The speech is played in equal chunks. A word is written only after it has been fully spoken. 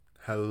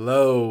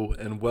Hello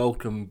and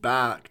welcome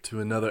back to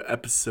another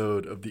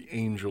episode of the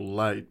Angel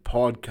Light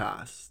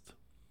podcast,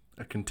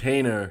 a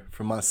container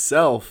for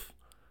myself,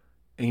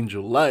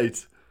 Angel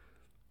Light,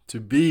 to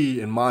be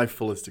in my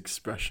fullest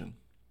expression,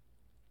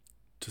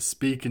 to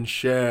speak and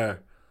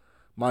share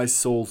my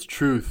soul's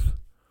truth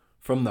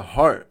from the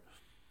heart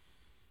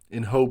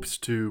in hopes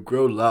to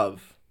grow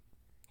love,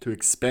 to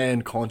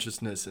expand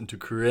consciousness, and to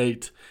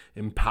create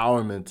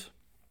empowerment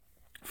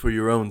for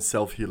your own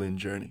self-healing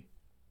journey.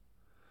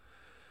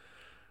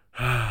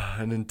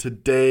 And in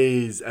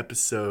today's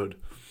episode,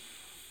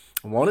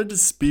 I wanted to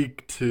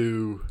speak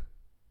to,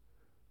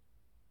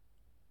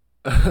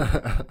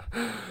 I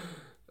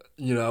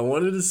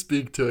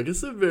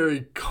guess a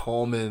very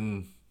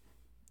common,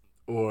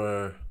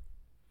 a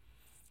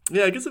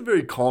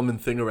very common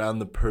thing around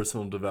the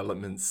personal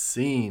development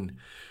scene,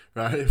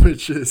 right?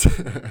 Which is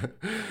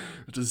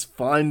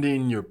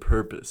finding your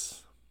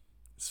purpose.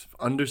 It's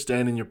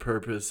understanding your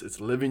purpose. It's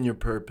living your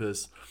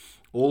purpose.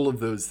 All of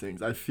those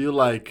things. I feel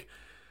like,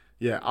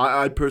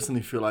 I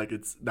personally feel like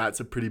that's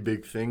a pretty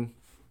big thing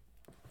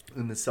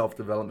in the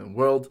self-development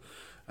world,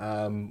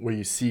 where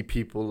you see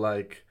people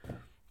like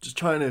just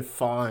trying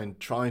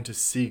to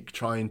seek,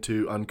 trying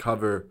to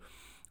uncover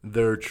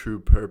their true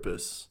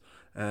purpose.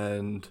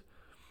 And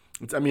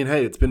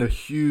it's been a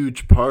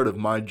huge part of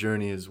my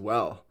journey as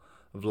well,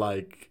 of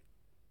like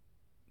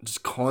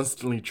just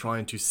constantly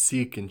trying to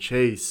seek and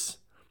chase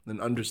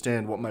and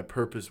understand what my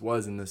purpose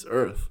was in this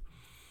earth.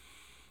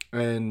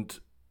 And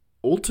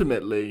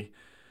ultimately,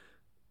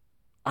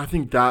 I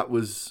think that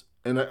was,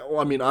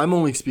 I'm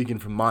only speaking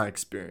from my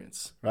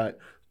experience, right?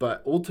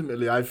 But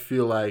ultimately, I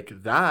feel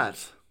like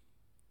that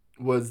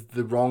was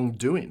the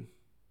wrongdoing.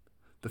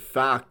 The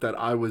fact that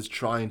I was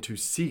trying to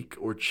seek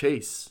or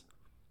chase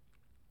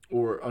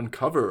or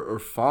uncover or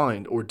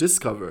find or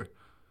discover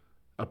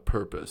a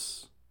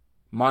purpose,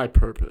 my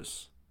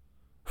purpose.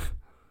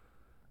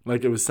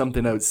 Like it was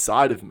something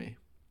outside of me.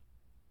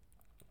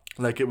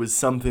 Like it was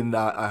something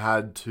that I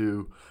had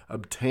to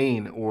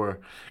obtain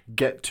or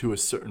get to a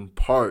certain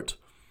part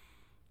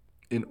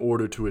in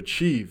order to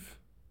achieve,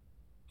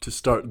 to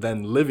start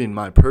then living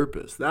my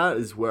purpose. That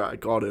is where I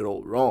got it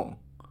all wrong.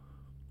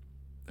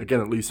 Again,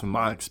 at least from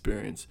my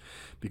experience.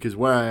 Because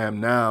where I am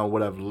now,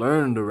 what I've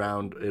learned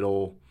around it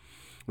all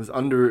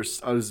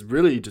I was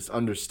really just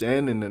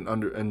understanding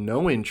and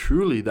knowing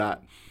truly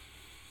that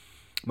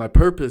my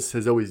purpose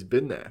has always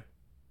been there.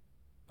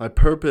 My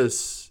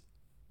purpose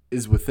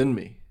is within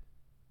me.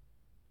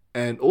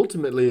 And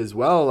ultimately as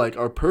well, like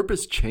our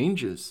purpose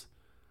changes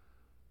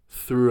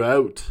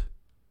throughout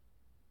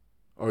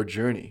our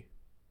journey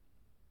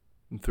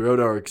and throughout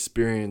our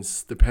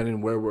experience, depending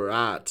where we're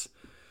at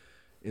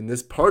in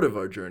this part of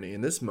our journey,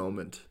 in this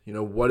moment. You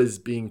know, what is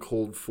being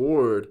called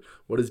forward,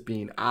 what is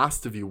being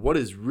asked of you, what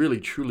is really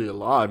truly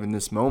alive in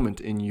this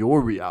moment in your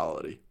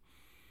reality,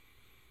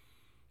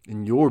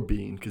 in your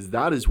being, because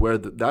that is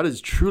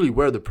truly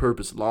where the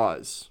purpose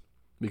lies.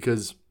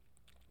 Because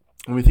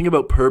when we think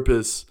about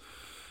purpose,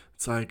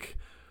 it's like,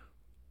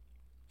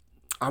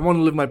 I want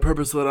to live my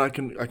purpose so that I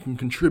can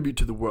contribute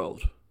to the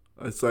world.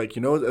 It's like,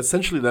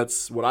 essentially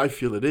that's what I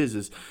feel it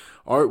is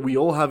we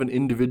all have an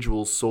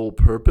individual soul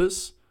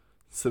purpose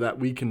so that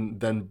we can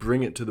then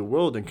bring it to the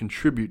world and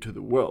contribute to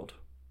the world.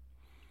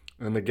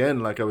 And again,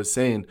 like I was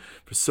saying,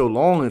 for so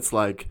long, it's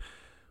like,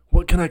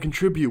 what can I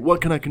contribute? What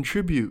can I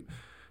contribute?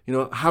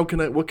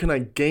 What can I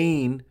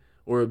gain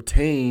or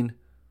obtain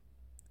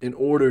in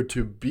order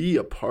to be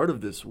a part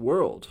of this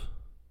world?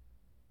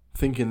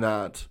 Thinking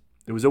that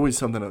it was always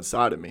something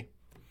outside of me.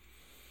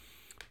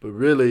 But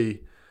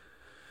really,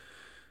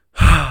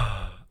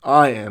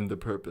 I am the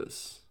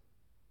purpose.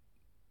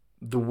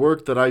 The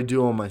work that I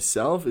do on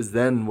myself is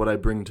then what I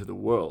bring to the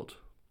world.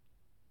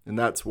 And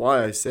that's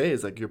why I say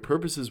it's like your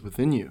purpose is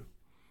within you.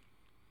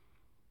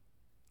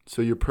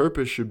 So your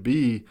purpose should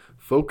be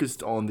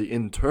focused on the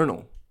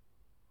internal.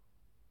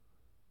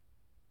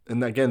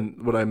 And again,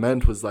 what I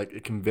meant was like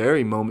it can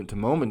vary moment to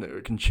moment.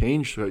 It can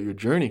change throughout your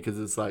journey, because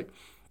it's like,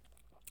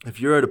 if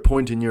you're at a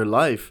point in your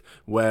life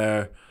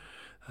where,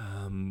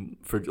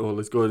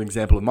 let's go with an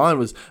example of mine,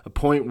 was a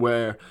point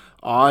where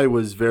I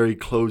was very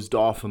closed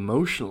off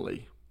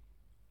emotionally.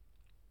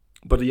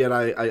 But yet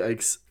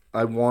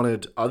I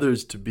wanted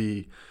others to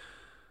be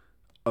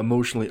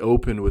emotionally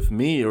open with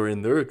me or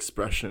in their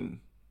expression,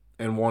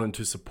 and wanted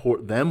to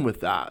support them with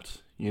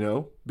that,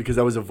 because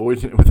I was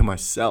avoiding it within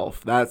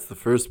myself. That's the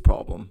first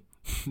problem.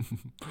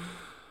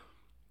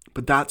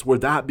 But that's where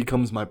that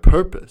becomes my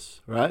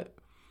purpose, right?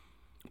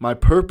 My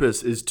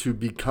purpose is to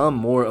become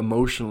more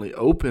emotionally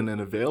open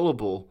and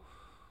available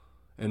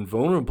and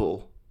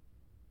vulnerable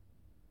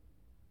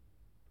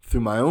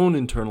through my own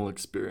internal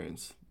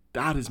experience.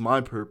 That is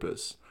my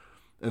purpose.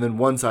 And then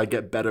once I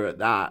get better at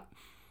that,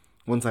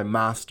 once I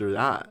master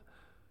that,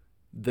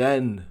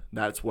 then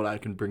that's what I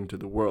can bring to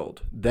the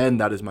world. Then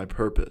that is my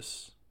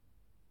purpose,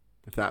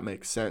 if that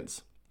makes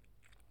sense.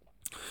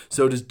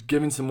 So just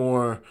giving some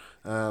more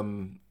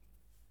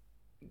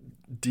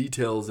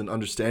details and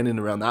understanding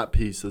around that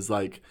piece is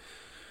like,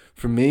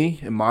 for me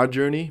in my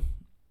journey,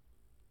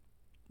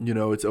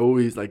 it's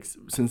always like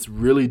since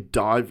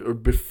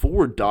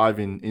before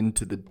diving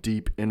into the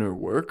deep inner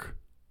work,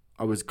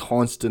 I was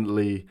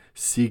constantly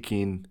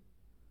seeking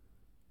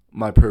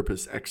my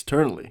purpose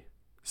externally,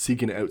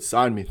 seeking it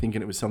outside me,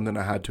 thinking it was something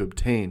I had to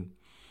obtain.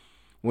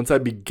 Once I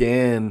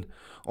began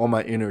on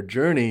my inner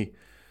journey,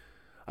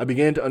 I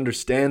began to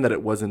understand that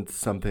it wasn't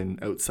something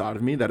outside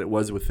of me, that it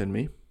was within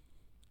me.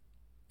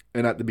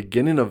 And at the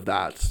beginning of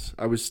that,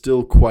 I was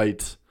still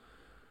quite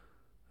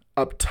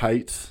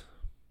uptight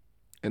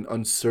and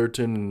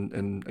uncertain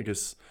and I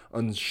guess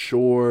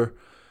unsure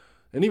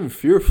and even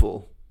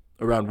fearful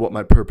around what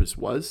my purpose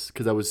was,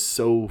 because I was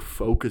so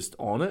focused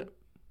on it.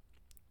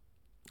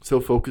 So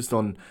focused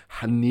on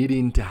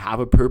needing to have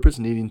a purpose,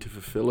 needing to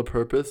fulfill a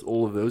purpose,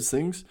 all of those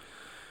things.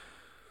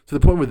 To the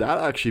point where that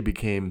actually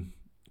became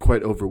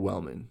quite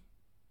overwhelming.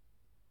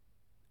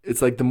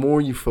 It's like the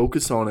more you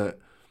focus on it,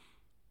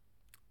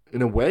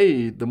 in a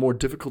way, the more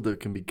difficult it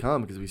can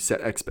become, because we set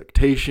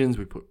expectations,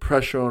 we put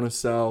pressure on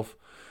ourselves,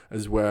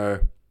 as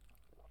where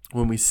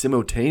when we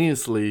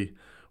simultaneously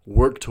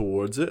work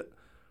towards it,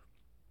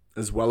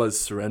 as well as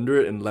surrender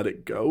it and let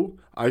it go,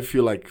 I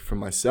feel like for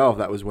myself,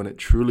 that was when it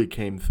truly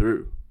came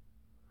through.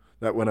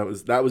 That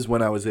was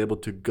when I was able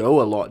to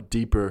go a lot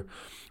deeper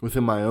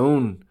within my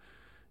own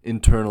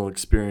internal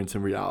experience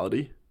and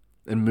reality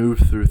and move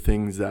through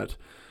things that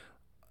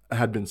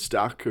had been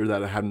stuck or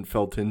that I hadn't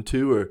felt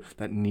into or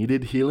that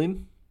needed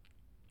healing.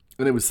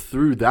 And it was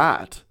through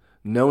that,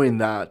 knowing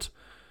that,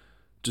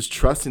 just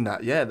trusting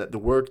that, that the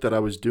work that I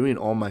was doing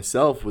on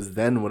myself was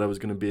then what I was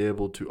going to be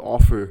able to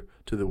offer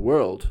to the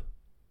world.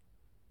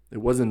 It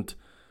wasn't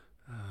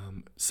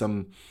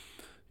some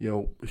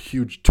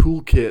huge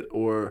toolkit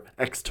or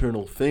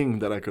external thing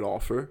that I could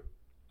offer,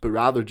 but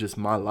rather just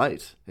my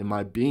light and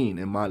my being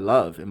and my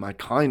love and my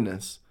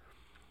kindness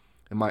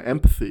and my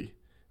empathy,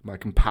 my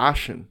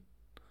compassion,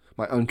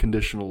 my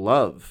unconditional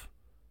love.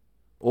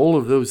 All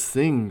of those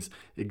things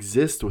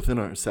exist within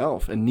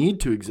ourselves and need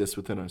to exist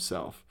within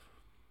ourselves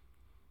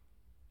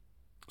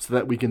so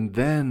that we can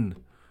then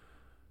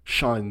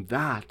shine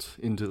that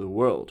into the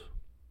world,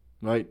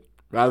 right?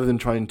 Rather than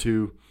trying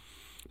to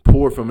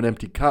pour from an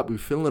empty cup, we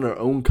fill in our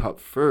own cup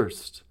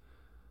first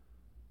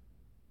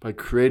by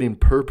creating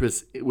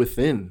purpose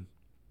within,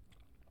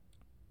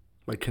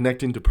 by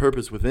connecting to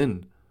purpose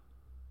within,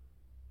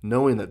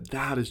 knowing that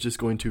that is just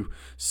going to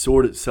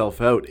sort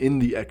itself out in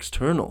the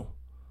external.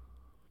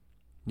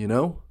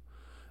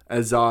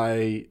 As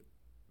I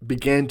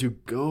began to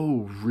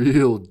go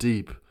real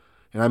deep,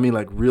 and I mean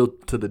like real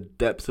to the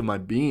depths of my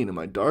being and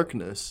my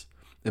darkness,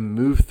 and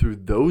move through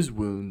those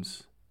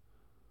wounds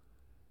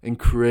and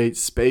create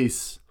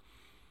space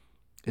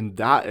in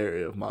that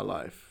area of my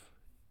life,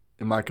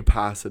 in my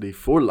capacity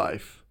for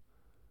life,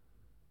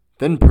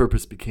 then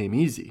purpose became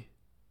easy,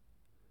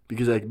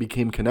 because I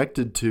became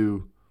connected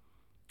to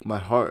my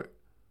heart,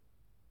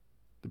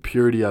 the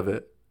purity of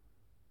it,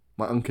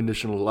 my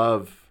unconditional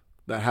love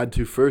that had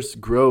to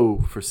first grow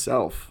for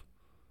self,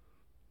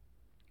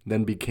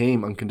 then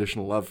became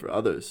unconditional love for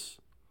others.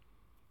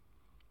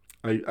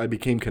 I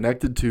became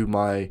connected to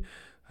my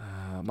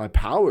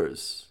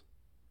powers.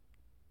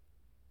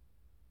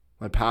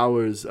 My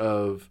powers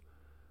of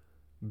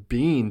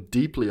being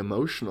deeply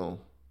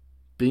emotional,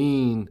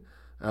 being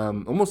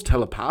almost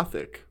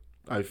telepathic,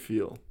 I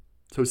feel.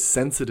 So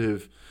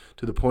sensitive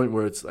to the point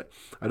where it's like,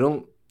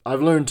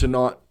 I've learned to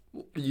not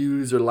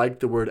use or like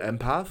the word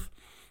empath.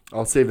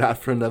 I'll save that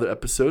for another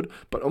episode,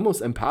 but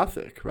almost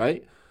empathic,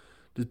 right?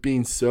 Just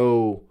being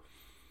so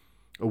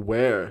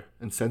aware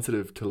and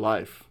sensitive to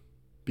life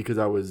because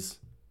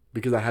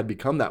I had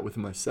become that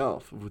within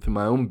myself, within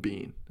my own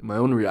being, my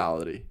own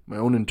reality, my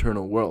own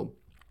internal world.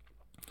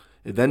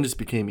 It then just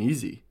became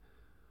easy.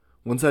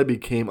 Once I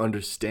became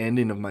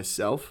understanding of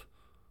myself,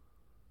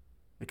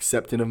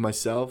 accepting of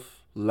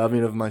myself,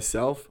 loving of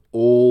myself,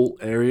 all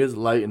areas,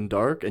 light and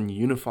dark, and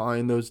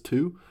unifying those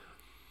two,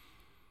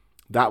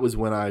 that was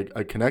when I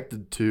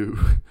connected to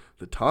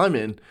the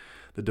timing,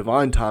 the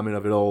divine timing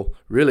of it all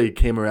really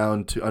came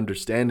around to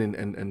understanding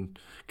and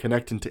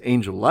connecting to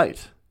angel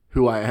light,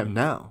 who I am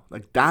now.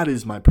 Like, that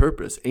is my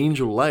purpose.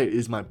 Angel light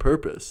is my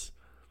purpose.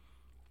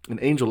 And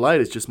angel light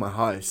is just my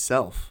highest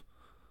self.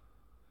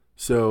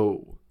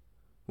 So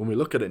when we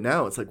look at it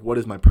now, it's like, what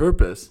is my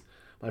purpose?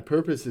 My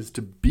purpose is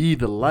to be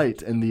the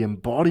light and the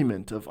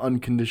embodiment of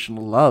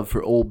unconditional love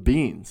for all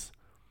beings,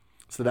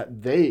 so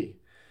that they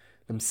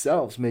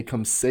themselves may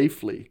come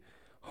safely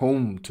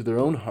home to their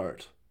own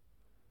heart,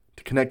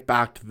 to connect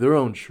back to their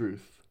own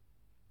truth,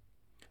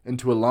 and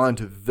to align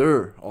to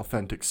their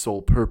authentic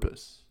soul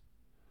purpose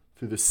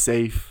through the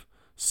safe,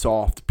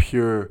 soft,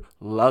 pure,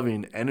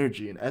 loving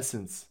energy and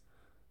essence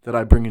that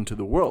I bring into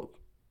the world.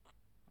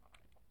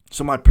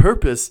 So my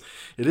purpose,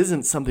 it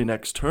isn't something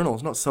external.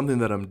 It's not something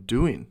that I'm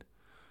doing,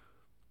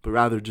 but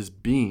rather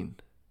just being.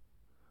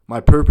 My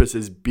purpose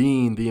is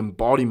being the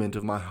embodiment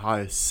of my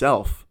highest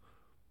self,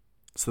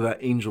 so that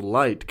angel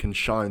light can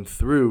shine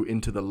through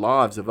into the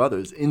lives of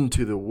others,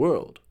 into the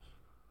world.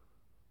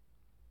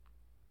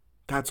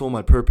 That's all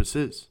my purpose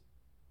is.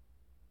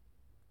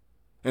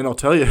 And I'll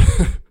tell you,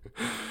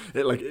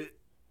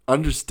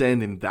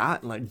 understanding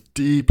that, like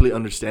deeply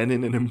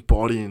understanding and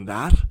embodying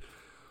that,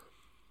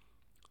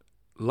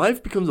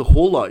 life becomes a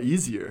whole lot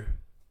easier.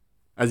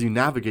 As you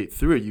navigate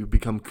through it, you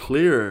become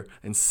clearer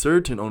and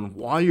certain on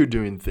why you're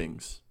doing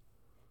things.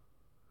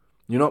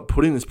 You're not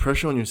putting this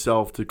pressure on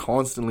yourself to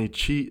constantly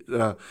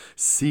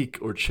seek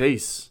or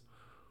chase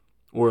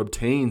or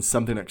obtain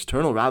something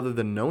external, rather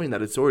than knowing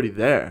that it's already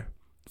there.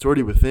 It's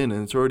already within,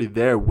 and it's already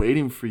there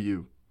waiting for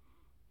you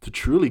to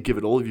truly give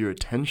it all of your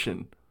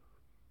attention,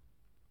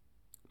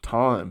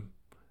 time,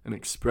 and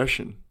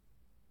expression.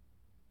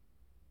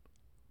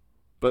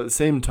 But at the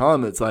same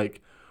time, it's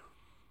like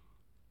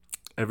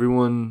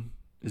everyone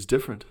is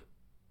different.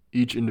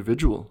 Each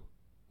individual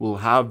will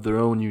have their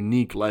own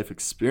unique life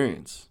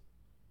experience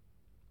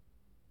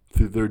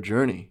through their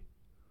journey,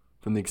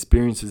 from the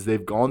experiences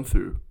they've gone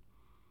through,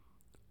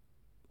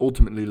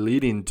 ultimately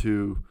leading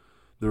to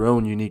their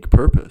own unique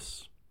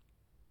purpose.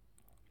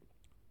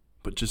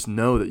 But just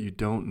know that you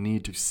don't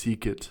need to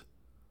seek it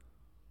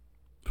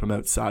from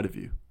outside of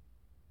you,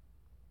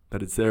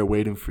 that it's there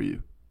waiting for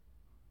you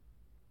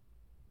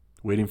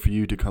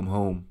to come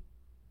home,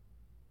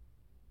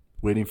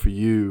 waiting for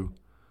you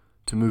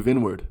to move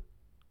inward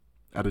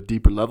at a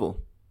deeper level,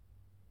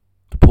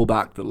 to pull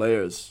back the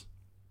layers.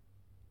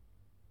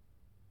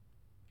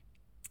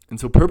 And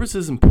so purpose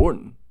is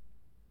important.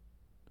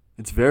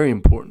 It's very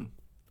important.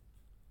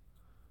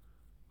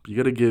 But you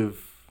got to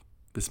give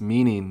this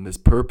meaning, this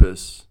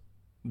purpose,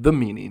 the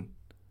meaning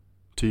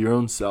to your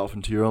own self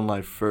and to your own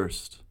life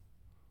first,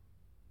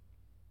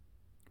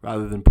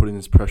 rather than putting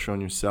this pressure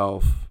on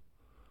yourself,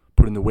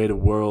 putting the weight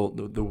of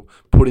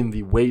putting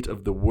the weight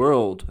of the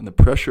world and the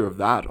pressure of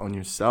that on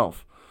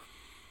yourself.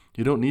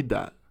 You don't need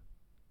that.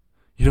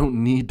 You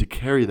don't need to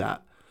carry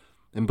that.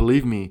 And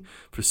believe me,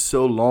 for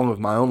so long of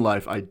my own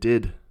life, I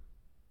did.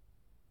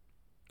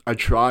 I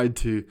tried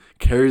to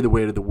carry the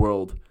weight of the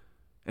world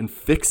and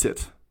fix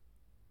it.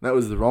 That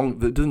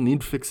doesn't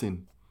need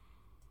fixing.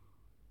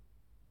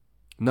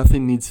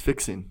 Nothing needs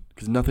fixing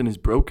because nothing is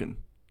broken.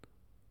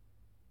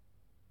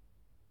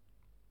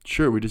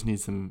 Sure, we just need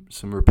some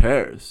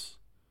repairs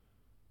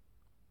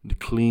to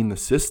clean the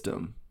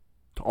system,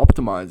 to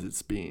optimize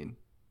its being.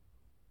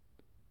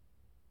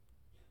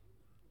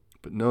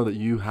 But know that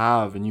you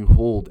have and you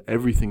hold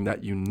everything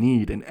that you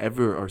need and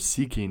ever are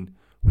seeking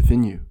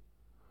within you.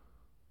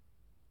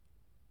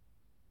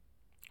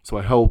 So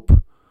I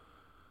hope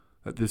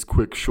that this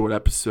quick, short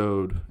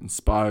episode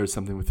inspires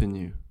something within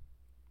you,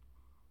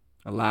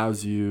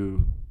 allows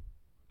you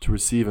to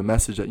receive a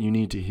message that you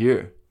need to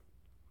hear,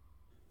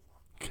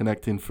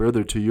 connecting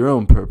further to your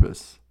own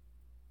purpose.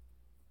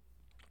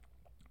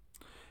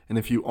 And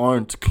if you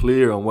aren't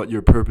clear on what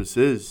your purpose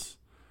is,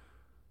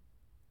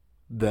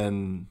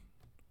 then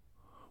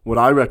what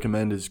I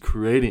recommend is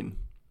creating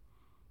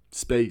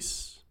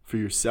space for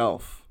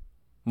yourself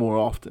more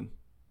often.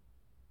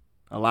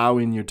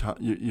 Allowing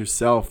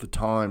yourself the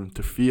time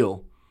to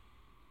feel,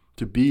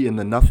 to be in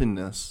the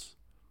nothingness.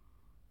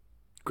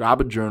 Grab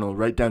a journal,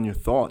 write down your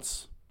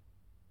thoughts.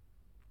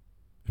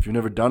 If you've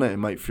never done it, it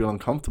might feel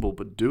uncomfortable,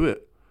 but do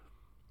it.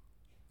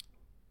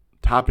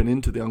 Tapping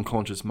into the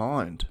unconscious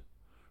mind.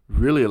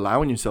 Really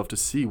allowing yourself to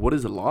see what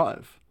is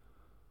alive.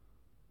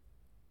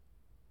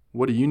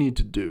 What do you need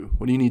to do?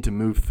 What do you need to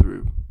move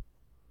through?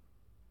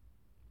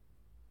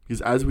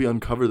 Because as we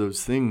uncover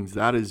those things,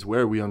 that is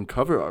where we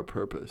uncover our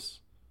purpose.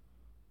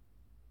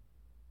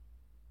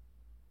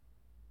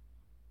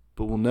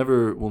 But we'll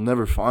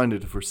never find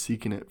it if we're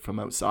seeking it from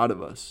outside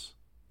of us.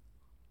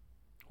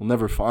 We'll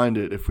never find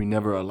it if we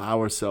never allow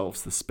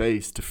ourselves the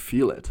space to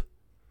feel it.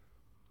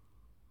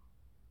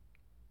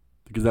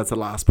 Because that's the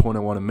last point I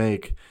want to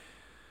make,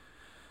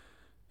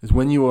 is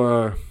when you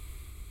are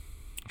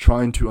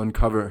trying to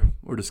uncover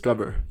or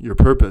discover your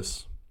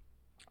purpose,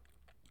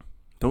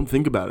 don't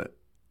think about it.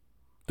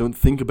 Don't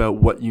think about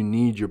what you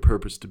need your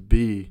purpose to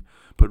be,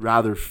 but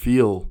rather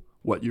feel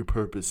what your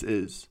purpose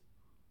is.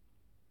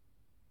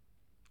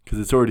 Because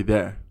it's already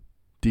there,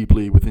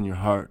 deeply within your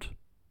heart.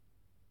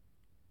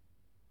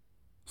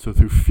 So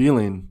through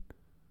feeling,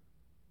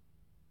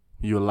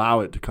 you allow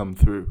it to come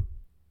through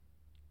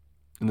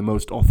in the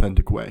most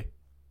authentic way.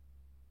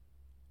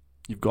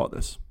 You've got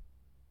this.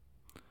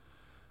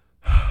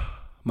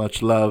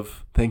 Much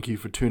love. Thank you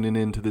for tuning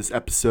in to this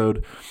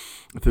episode.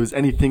 If there was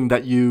anything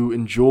that you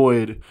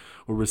enjoyed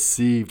or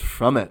received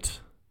from it,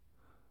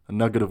 a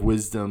nugget of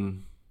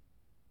wisdom,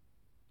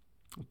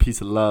 a piece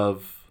of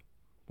love,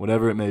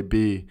 whatever it may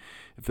be,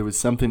 if there was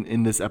something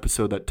in this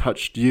episode that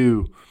touched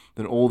you,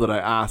 then all that I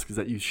ask is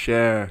that you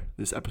share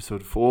this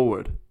episode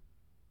forward,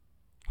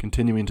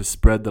 continuing to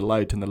spread the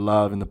light and the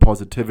love and the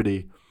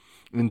positivity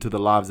into the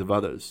lives of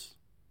others.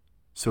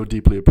 So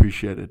deeply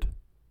appreciated.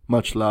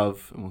 Much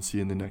love, and we'll see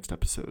you in the next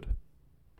episode.